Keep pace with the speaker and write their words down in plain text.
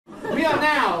We are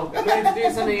now going to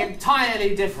do something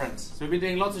entirely different. So we've been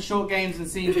doing lots of short games and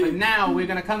scenes, but now we're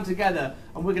going to come together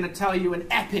and we're going to tell you an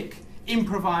epic,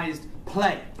 improvised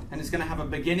play. And it's going to have a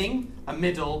beginning, a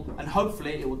middle, and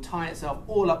hopefully it will tie itself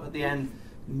all up at the end,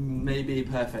 maybe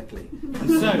perfectly.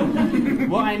 And so,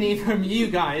 what I need from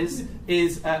you guys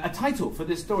is a title for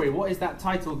this story. What is that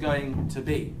title going to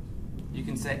be? You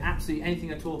can say absolutely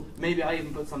anything at all. Maybe I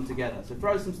even put some together. So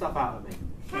throw some stuff out at me.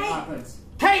 Shit happens.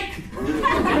 Cake!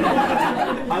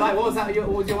 I like, what was that? What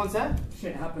was your one, sir?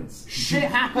 Shit happens. Shit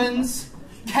happens.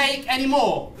 Cake, any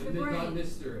more? Midnight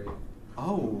mystery.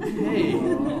 Oh, hey.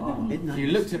 You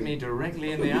looked at me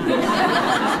directly in the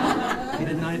eyes.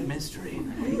 Midnight mystery.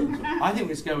 I think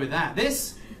let's go with that.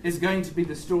 This is going to be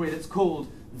the story that's called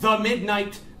The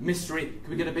Midnight Mystery. Can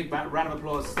we get a big round of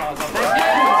applause? Stars up.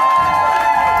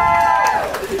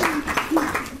 Thank you!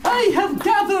 I have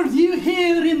gathered you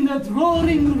here in the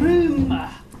drawing room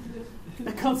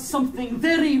because something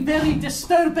very, very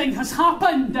disturbing has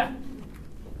happened.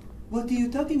 What are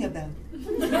you talking about?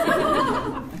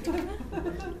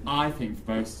 I think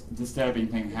the most disturbing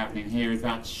thing happening here is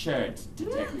that shirt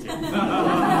detective.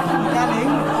 Darling,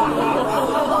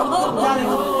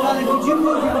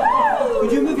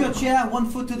 could you move your chair 1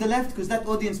 foot to the left? Because that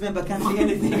audience member can't see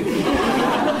anything.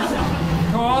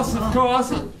 Of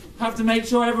course. Have to make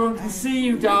sure everyone can see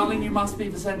you, darling. You must be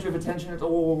the centre of attention at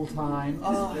all times.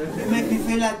 Oh, you make me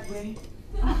feel that way.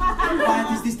 Why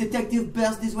does this detective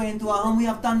burst his way into our home? We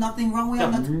have done nothing wrong. We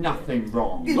have not... Nothing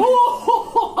wrong.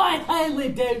 Oh, I highly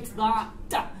doubt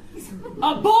that.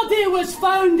 A body was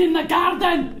found in the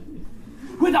garden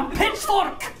with a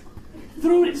pitchfork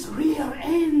through its rear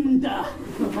end.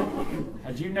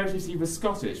 Had you noticed he was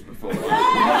Scottish before? No,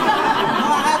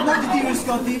 I have noticed he was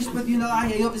Scottish, but you know,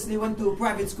 he obviously went to a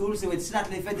private school, so it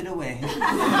slightly faded away.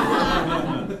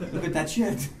 Look at that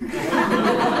shirt.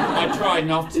 I try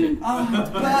not to. Oh,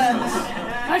 but...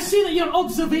 I see that your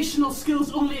observational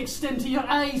skills only extend to your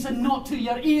eyes and not to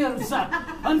your ears.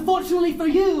 Unfortunately for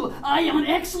you, I am an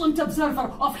excellent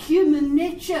observer of human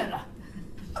nature.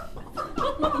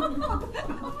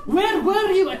 Where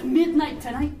were you at midnight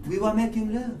tonight? We were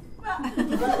making love.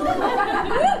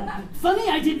 Funny,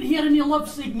 I didn't hear any love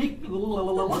signal. That's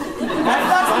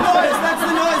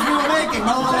the noise we were making.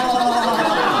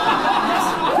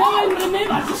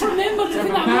 I just remembered that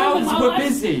Our mouths were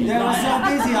busy. They were so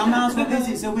busy, our mouths were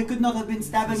busy, so we could not have been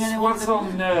stabbing anyone. What's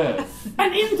on nerve?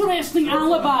 An interesting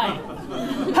alibi.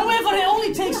 However, it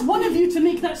only takes one of you to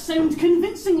make that sound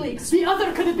convincingly. The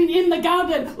other could have been in the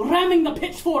garden, ramming the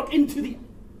pitchfork into the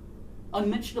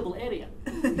unmentionable area.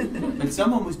 But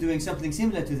someone was doing something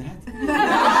similar to that.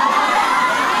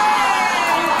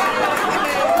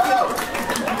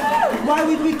 Why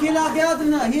would we kill our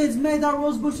gardener? He has made our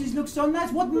rose bushes look so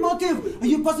nice. What motive are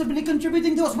you possibly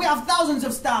contributing to us? We have thousands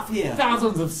of staff here.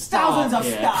 Thousands of staff.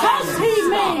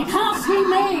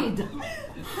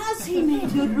 Has he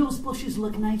made your rose bushes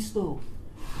look nice, though?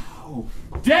 How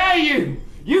dare you!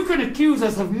 You can accuse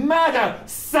us of murder,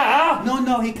 sir!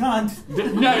 No, he can't. No,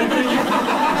 you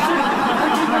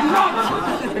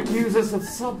cannot accuse us of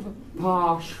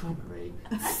subpar shrubbery.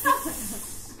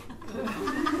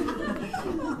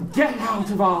 Get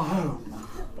out of our home.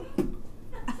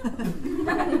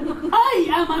 I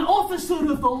am an officer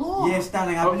of the law. Yes,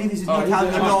 darling, I believe this is not how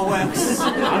the law works.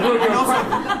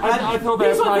 I thought they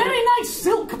These were were very nice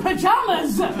silk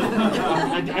pajamas.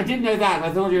 I didn't know that.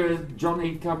 I thought you were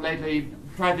Johnny come lately,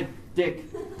 private dick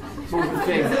sort of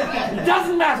thing. It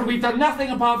doesn't matter. We've done nothing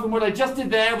apart from what I just did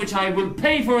there, which I will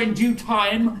pay for in due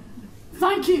time.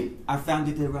 Thank you. I found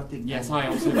it erotic. Yes, I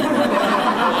also.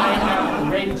 I am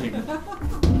raging.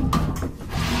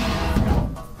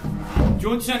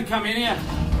 Johnson, come in here.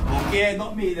 Okay,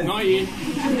 not me then. Not you. You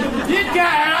get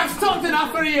out. I've stopped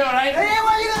enough for you, alright? Hey,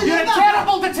 what are you gonna do? You're a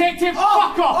terrible detective.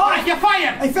 Fuck off. Right, you're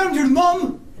fired. I found your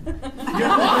mum.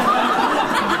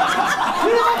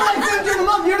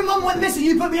 Your mum went missing.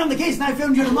 You put me on the case and I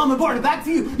found your mum and brought it back for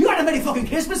you. You had a Merry fucking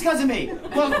Christmas because of me.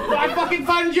 Well, I fucking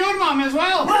found your mum as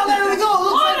well. Well, there we go.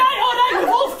 All right, we've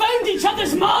all found each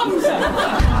other's mums.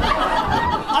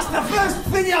 That's the first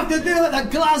thing you have to do at the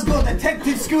Glasgow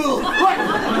Detective School. Right,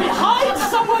 you hide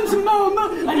someone's mum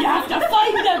and you have to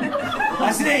find them.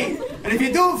 That's right. And if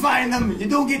you don't find them, you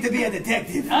don't get to be a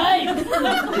detective. Aye.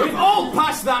 We've all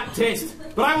passed that test,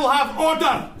 but I will have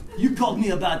order. You called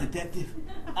me a bad detective.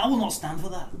 I will not stand for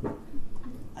that.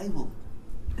 I will.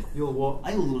 You'll what?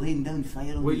 I will rain down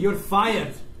fire on Well, you. you're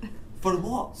fired. For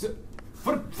what?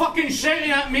 For fucking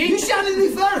shouting at me. You shouted at me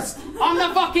first. I'm the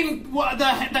fucking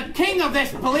the king of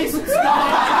this police squad.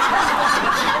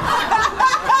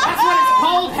 That's what it's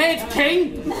called, head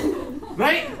king.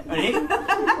 Right? Right?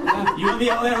 You want me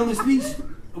out there on the streets?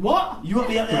 What? You want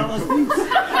me out there on the streets?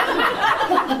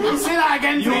 You say that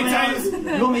again 3 times.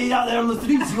 You want me out there on the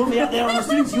streets? You want me out there on the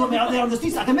streets? You want me out there on the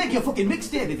streets? I can make you a fucking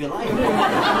mixtape if you like.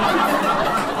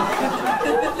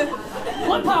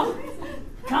 Look, pal.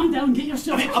 Calm down, get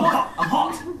yourself. I'm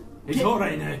hot. He's hot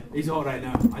right now. He's hot right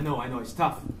now. I know. It's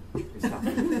tough. It's tough.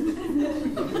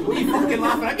 What are you fucking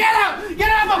laughing at? Get out! Get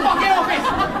out of my fucking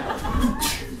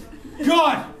office!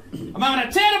 God! I'm having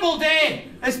a terrible day!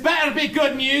 This better be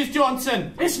good news,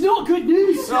 Johnson! It's not good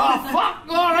news! Oh, fuck!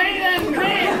 Alright then,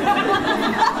 great!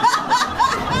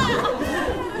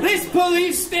 This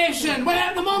police station! Well,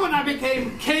 at the moment I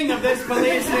became king of this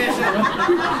police station.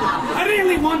 I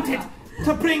really wanted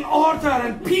to bring order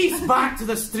and peace back to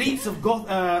the streets of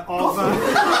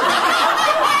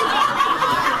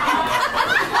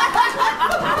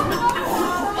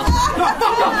Fuck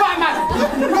off, Batman!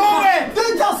 Go away!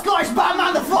 Don't tell Scottish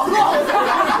Batman to fuck off!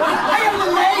 I am the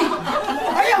light!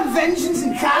 I am vengeance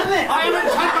incarnate! I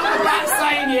haven't turned on the bat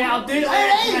sign yet, I'll do it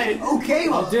later tonight. Okay,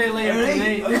 well, I'll do it later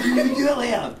tonight. You do it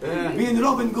later. Me and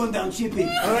Robin going down Chippy.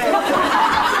 Alright.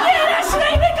 Yeah, that's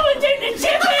right, we're going down to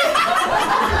Chippy!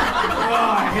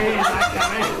 Oh, I hate that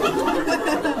guy.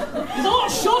 He's a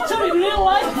lot shorter in real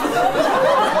life.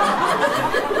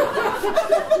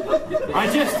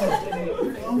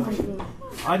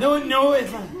 I don't know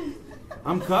if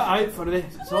I'm cut out for this.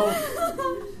 It's all...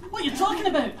 What are you talking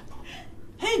about?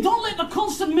 Hey, don't let the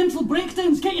constant mental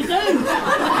breakdowns get you down.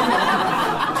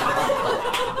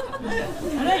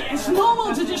 Alright, it's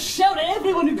normal to just shout at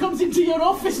everyone who comes into your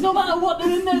office, no matter what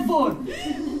they're in there for.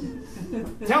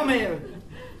 Tell me,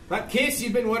 that case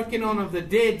you've been working on of the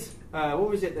dead, what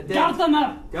was it? The dead...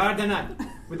 Gardener.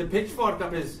 With the pitchfork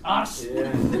up his arse.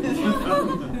 Yeah.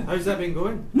 How's that been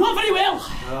going? Not very well.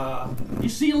 You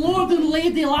see, Lord and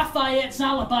Lady Lafayette's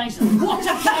alibis are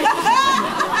watertight.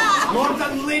 Lord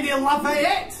and Lady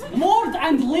Lafayette? Lord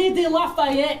and Lady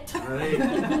Lafayette. Right.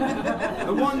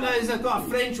 The one that has got a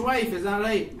French wife, is that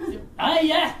right? Aye,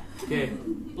 yeah. Okay.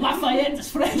 Lafayette is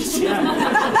French.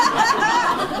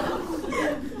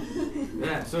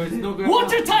 Yeah, so it's no good.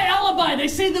 Watertight alibi. They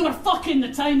say they were fucking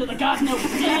the time that the gardener was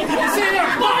dead. But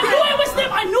I know it was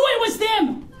them. I know it was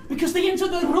them because they entered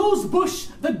the Rosebush,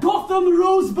 the Gotham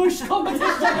Rosebush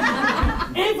competition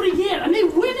every year, and they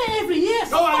win it every year.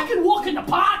 It's a fucking walk in the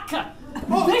park.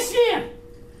 This year,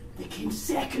 they came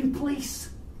second place.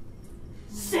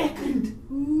 Second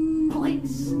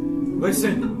place.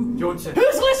 Listen, Johnson.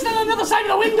 Who's listening on the other side of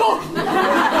the window?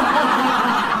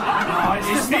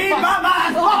 It's Steve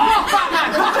Batman! Fuck off,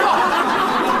 Batman! Fuck off!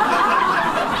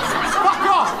 Fuck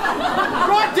off!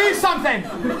 Go and do something!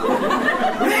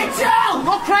 Rachel!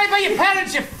 Go cry by your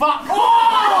parents, you fuck! Oh!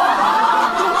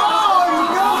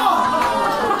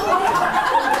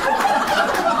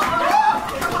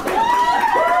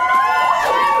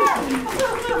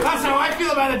 That's how I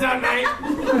feel about the damn night.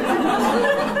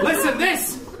 Listen,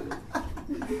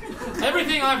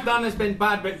 everything I've done has been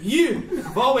bad, but you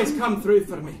have always come through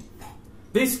for me.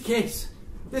 This case,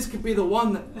 this could be the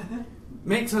one that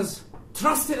makes us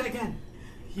trust it again.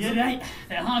 You're right.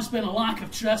 There has been a lack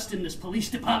of trust in this police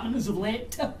department as of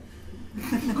late.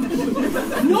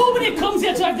 Nobody comes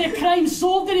here to have their crimes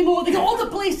solved anymore. They got all the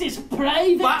places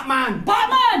private. Batman!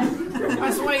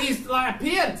 That's why he's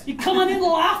appeared. He coming in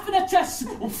laughing at us,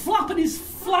 flapping his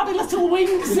flabby little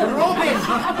wings. Robin!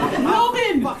 Robin!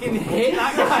 I fucking hate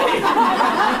that guy. I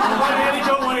really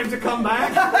don't want him to come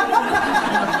back. I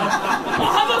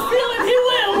have a feeling he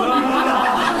will.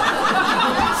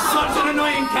 Such an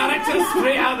annoying character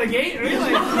straight out the gate,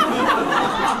 really.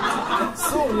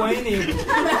 So whiny.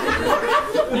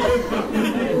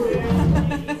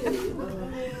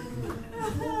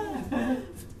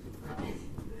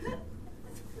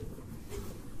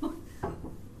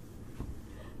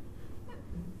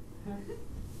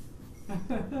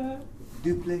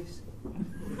 Duplex.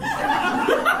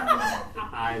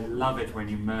 I love it when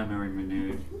you murmur in the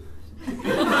nude.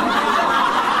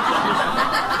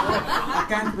 I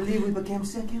can't believe we became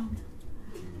second.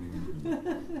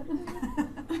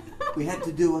 We had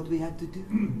to do what we had to do.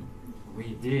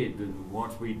 We did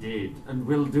what we did, and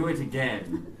we'll do it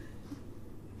again.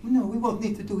 No, we won't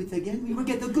need to do it again. We will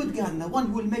get a good gardener, one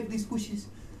who will make these bushes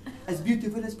as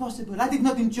beautiful as possible. I did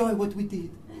not enjoy what we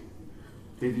did.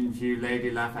 Didn't you, Lady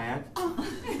Lafayette?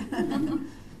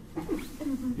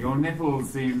 Your nipples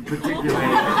seem particularly...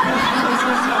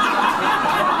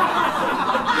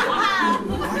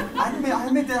 I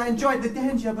admit that I enjoyed the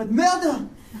danger, but murder!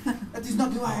 That is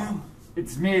not who I am.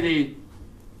 It's merely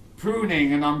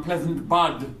pruning an unpleasant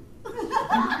bud.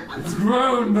 It's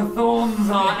grown, the thorns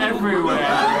are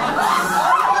everywhere.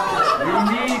 You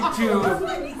need to...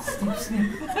 Snip,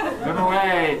 snip. Them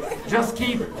away. Just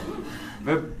keep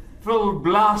the full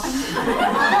blush of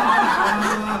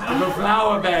the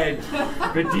flower bed.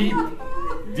 The deep,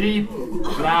 deep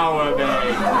flower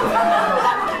bed.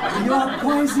 You are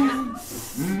poison.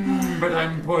 But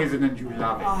I'm poison and you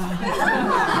love it.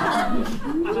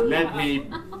 Let me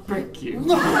prick you.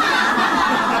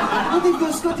 What if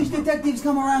those Scottish detectives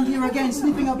come around here again,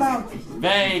 sniffing about?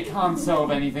 They can't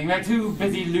solve anything. They're too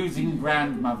busy losing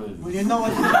grandmothers. Well, you know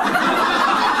what...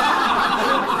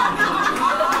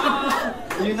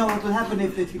 You know what will happen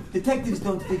if the detectives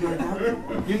don't figure it out?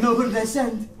 You know who they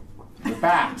send? The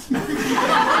bat. And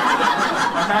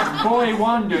that boy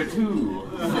wonder, too.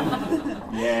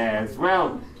 Yes,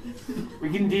 well, we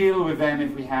can deal with them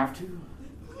if we have to.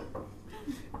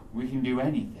 We can do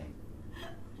anything.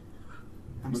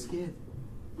 I'm scared.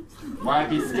 Why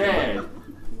be scared?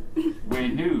 We're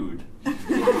nude. You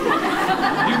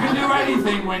can do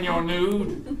anything when you're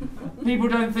nude. People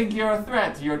don't think you're a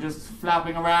threat. You're just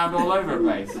flapping around all over the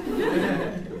place.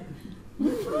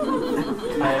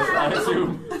 I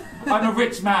assume. I'm a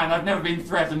rich man. I've never been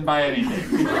threatened by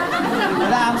anything.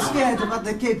 Well, I'm scared about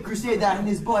the Cape Crusader and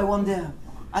his boy Wonder.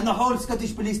 And the whole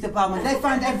Scottish Police Department. They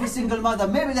find every single mother.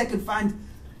 Maybe they can find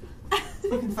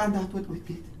out what we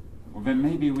did. Well, then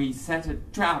maybe we set a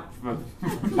trap for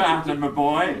Bat and my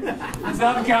boy.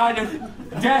 Some kind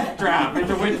of death trap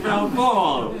into which they'll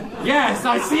fall. Yes,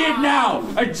 I see it now.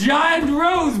 A giant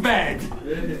rose bed.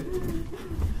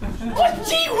 What,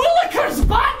 gee willikers,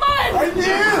 Batman! I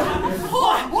knew!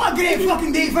 What a great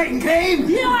fucking day fighting crime!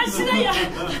 Yeah, that's right.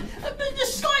 The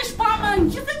Scottish Batman,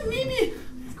 do you think maybe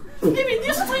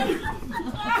this time I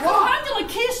can handle a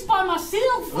case by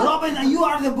myself? Robin, you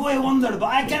are the boy wonder, but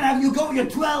I can't have you go to your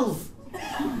 12.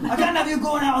 I can't have you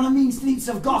going out on the mean streets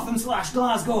of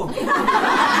Gotham/Glasgow. in a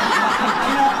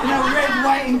red,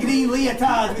 white and green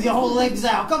leotard with your whole legs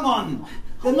out. Come on.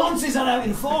 The nonces are out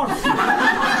in force.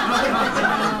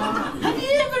 Have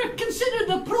you ever considered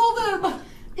the proverb,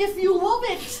 if you love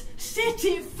it, set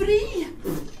it free?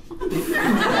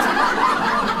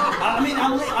 I mean,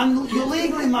 you're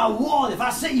legally my ward. If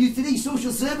I set you free,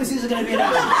 social services are going to be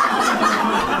around.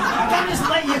 I can't just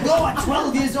let you go at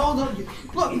 12 years old.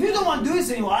 Look, if you don't want to do this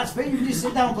anymore, that's fine. You can just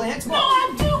sit down and play Xbox. No,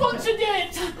 I do want to do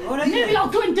it. Right, Maybe I'll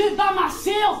go and do it by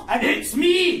myself. And it's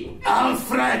me,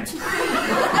 Alfred.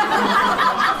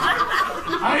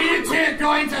 Are you two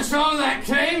going to solve that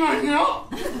crime or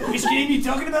not? Which game are you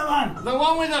talking about, man? The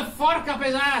one with the fork up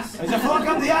his ass. There's a fork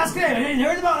up the ass crime. I didn't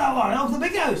hear about that one. Off the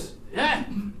big house. Yeah.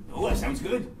 Oh, that sounds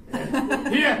good.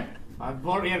 Here, I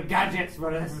bought your gadgets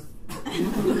for this.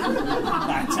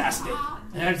 Fantastic.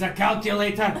 There's a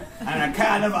calculator And a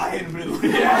can of iron brew. Go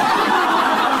get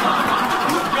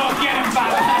him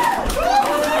back.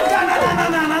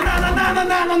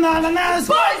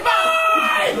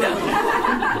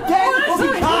 Get the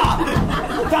fucking car!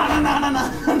 Batman!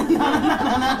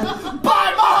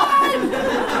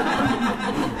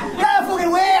 Get out of the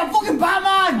fucking way! I'm fucking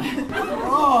Batman!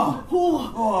 Oh.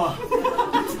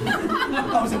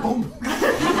 That was a bump.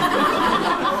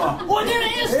 Oh, there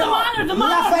it is, the manor.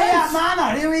 Lafayette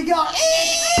Manor, here we go.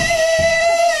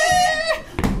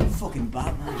 Fucking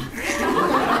Batman.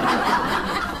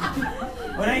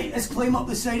 Alright, let's climb up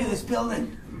the side of this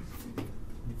building.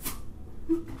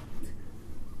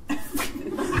 Get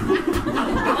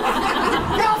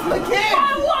off my cave!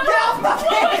 Get off my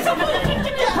cave!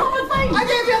 I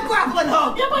gave you a grappling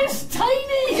hook! Yeah, but it's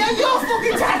tiny! Yeah, you're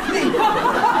fucking tiny!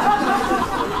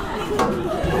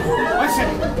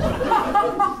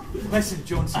 Listen,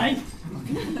 Johnson. Aye.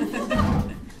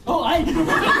 Oh, aye.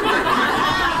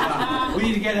 We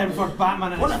need to get there before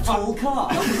Batman and What a tall car!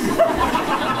 We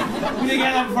need to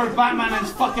get there before Batman and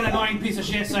his fucking annoying piece of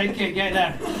shit sidekick get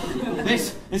there.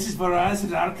 This is for us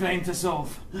and our crime to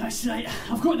solve. That's right.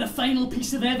 I've got the final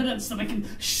piece of evidence that we can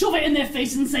shove it in their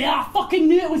face and say, I fucking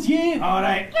knew it was you. All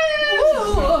right.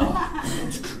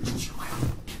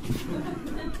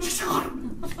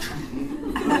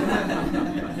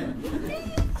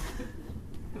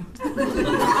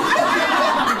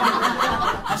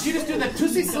 I should just do the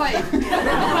Atoussa slide.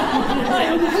 Right,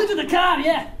 on the hood of the car,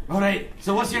 yeah. All right.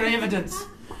 So what's your evidence?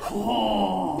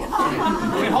 Oh.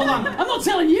 Wait, hold on. I'm not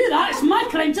telling you that. It's my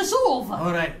crime to solve.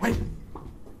 All right. Wait.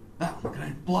 That on the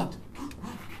ground. Blood.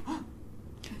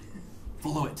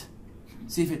 Follow it.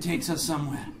 See if it takes us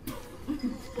somewhere.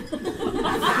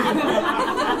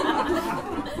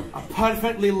 A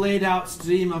perfectly laid out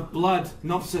stream of blood.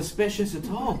 Not suspicious at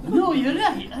all. No, you're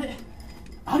right.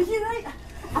 Are you right?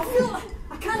 I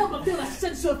can't help but feel a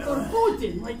sense of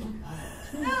foreboding. Like,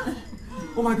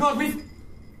 Oh my God, we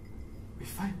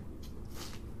found.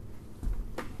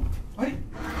 Wait.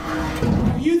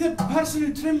 Are you the person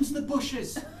who trims the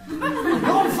bushes.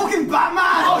 Oh, I'm fucking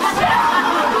Batman! Oh, shit!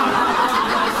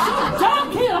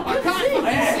 Damn here, I I couldn't see.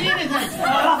 can't see anything.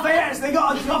 Lafayette's, they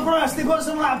got a job for us. They got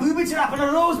some like booby trap and a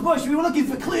rose bush. We were looking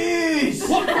for clues.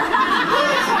 What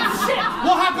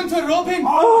happened to Robin?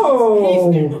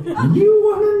 Oh, you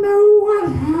want to know what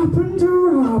happened to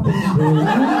Robin?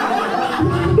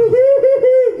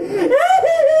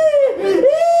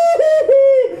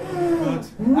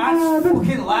 That's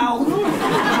fucking loud.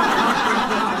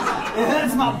 It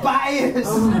hurts my bias.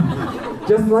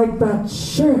 Just like that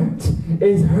shirt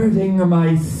is hurting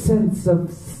my sense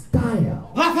of style.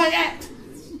 Lafayette!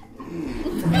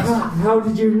 How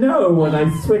did you know when I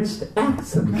switched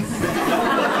accents?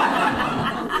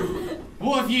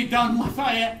 What have you done,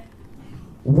 Lafayette?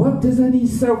 What does any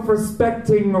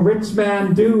self-respecting rich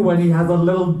man do when he has a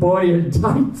little boy in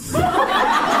tights?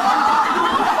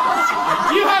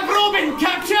 You have Robin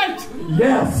captured!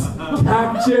 Yes,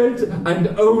 captured and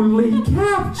only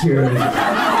captured.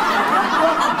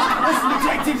 Listen,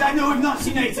 detectives, I know we've not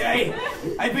seen eye to eye.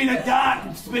 I've been a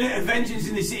dark spirit of vengeance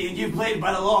in the city and you've played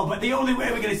by the law, but the only way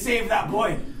we're going to save that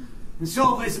boy and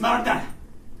solve this murder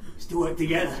is to work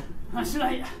together. That's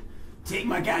right. Take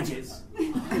my gadgets.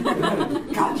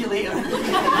 Calculator.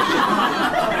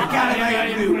 Carry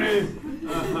out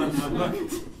Look,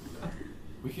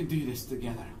 we can do this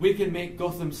together. We can make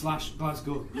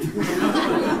Gotham/Glasgow a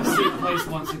safe place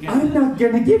once again. I'm not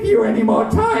going to give you any more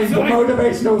time for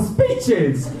motivational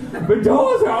speeches. The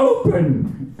doors are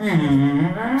open.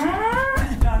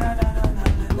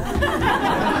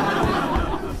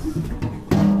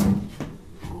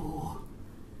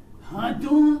 I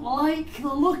don't like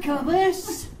the look of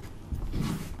this.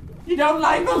 You don't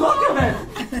like the look of it?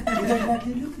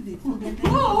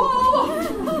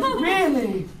 Oh!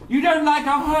 Really? You don't like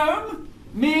our home?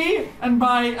 Me and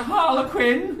my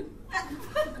Harlequin?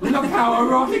 Look how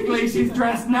erotically she's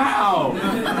dressed now.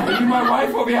 Are you my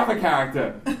wife or the other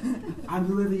character? I'm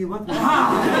whoever you want. Oh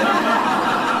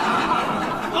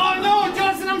no,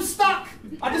 Johnson, I'm stuck!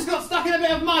 I just got stuck in a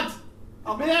bit of mud.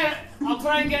 I'll be there. I'll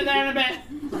try and get there in a bit.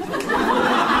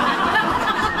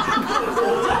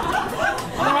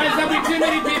 Otherwise there'll be too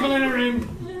many people in a room.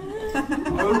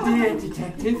 Oh dear,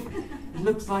 detective. It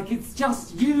looks like it's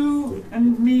just you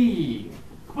and me.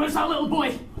 Where's that little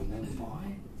boy? Little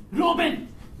boy? Robin!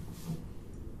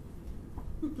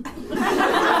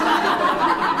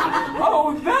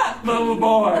 Oh, that little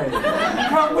boy!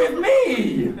 Come with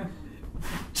me!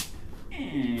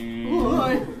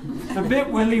 It's a bit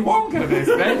Willy Wonka, this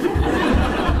bit.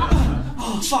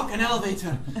 Oh, fuck, an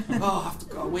elevator. Oh, I've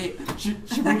got to wait. Should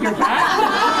we go back?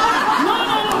 No!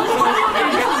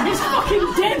 He's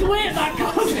fucking dead weight, that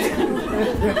guy!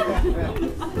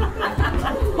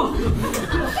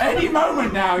 Any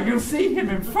moment now, you'll see him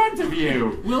in front of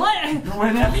you. Will I?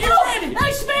 Whenever you're ready.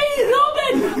 It's me,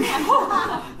 Robin!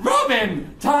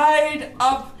 Robin, tied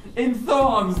up in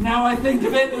thorns. Now I think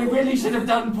of it, we really should have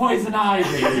done poison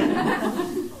ivy.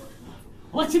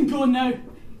 Let him go now.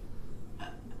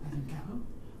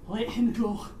 Let him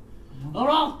go. Or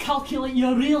I'll calculate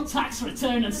your real tax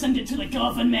return and send it to the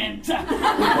government.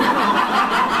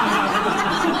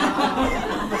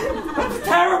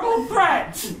 Terrible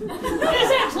threat! Is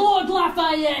it, Lord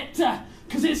Lafayette?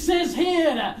 Because it says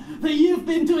here that you've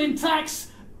been doing tax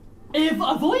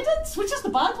avoidance, which is the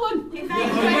bad one.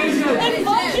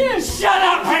 Evasion. Shut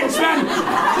up, henchman!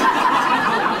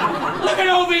 Look at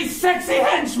all these sexy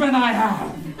henchmen I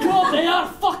have! God, they are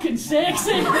fucking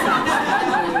sexy.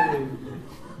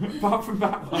 Apart from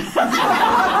that one.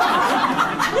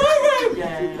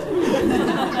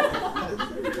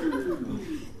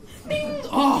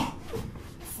 Oh,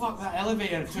 fuck, that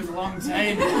elevator took a long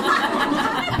time.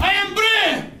 I am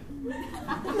Brie!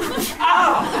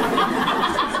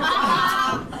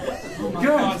 Oh my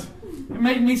God. It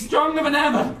made me stronger than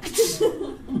ever.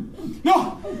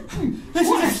 No! This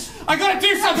is it! I gotta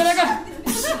do something! I gotta...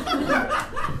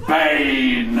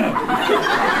 Bane!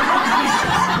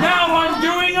 Now I'm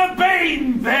doing a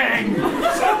Bane thing!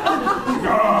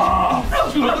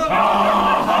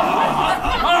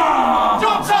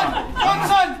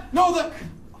 Johnson! No, look!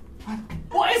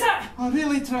 What is it? I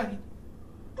really tried.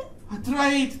 I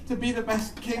tried to be the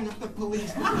best king of the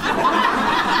police. I'm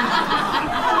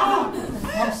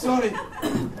sorry.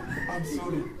 I'm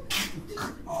sorry.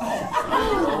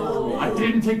 I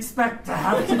didn't expect to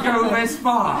have to go this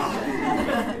far.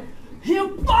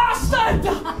 You bastard!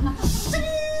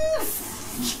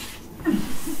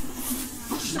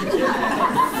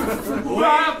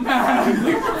 Batman!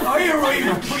 Oh, you're right,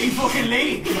 you're pretty fucking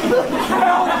late.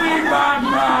 Help me,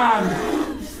 Batman!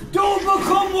 Don't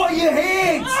become what you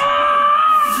hate!